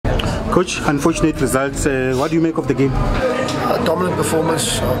Coach, unfortunate results. What do you make of the game? Dominant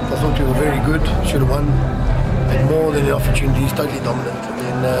performance. I thought we were very good. Should have won. Had more than the opportunities. Totally dominant.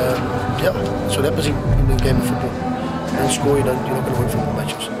 And yeah, that's what happens in the game of football. You don't score, you're not going to win football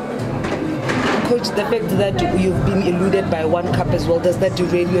matches. Coach, the fact that you've been eluded by one cup as well, does that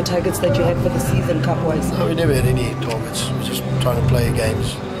derail your targets that you had for the season cup-wise? No, we never had any targets. We were just trying to play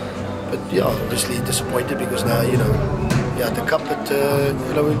games. But yeah, obviously disappointed because now, yeah, the cup, but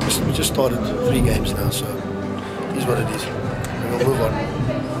we just started 3 games now, so it is what it is. We'll move on.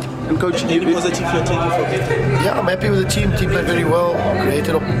 And Coach, any positive you're taking from it? Yeah, I'm happy with the team. Team played very well. We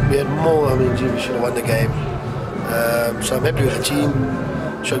had more. I mean, we should have won the game. So I'm happy with the team.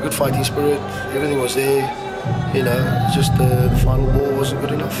 Showed good fighting spirit. Everything was there. Just the final ball wasn't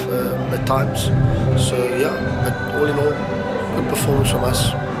good enough at times. So yeah, but all in all, good performance from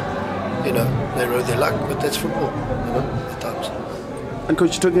us. They rode their luck, but that's football. At times. And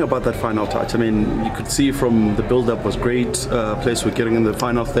Coach, talking about that final touch, I mean, you could see from the build-up was great. Place we're getting in the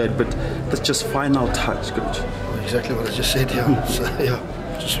final third, but that's just final touch, Coach. Exactly what I just said. Yeah. So yeah,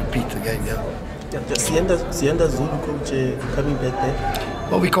 just repeat again. Yeah. Sienda Zulu, Coach, coming back there.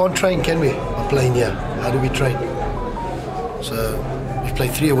 Well, we can't train, can we? We're playing here. How do we train? So we play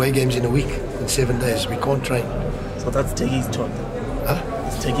 3 away games in a week in 7 days. We can't train. So that's taking his toll. Huh?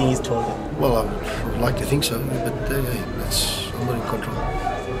 It's taking his toll. Well, I would like to think so, but I'm not in control.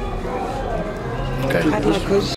 Okay.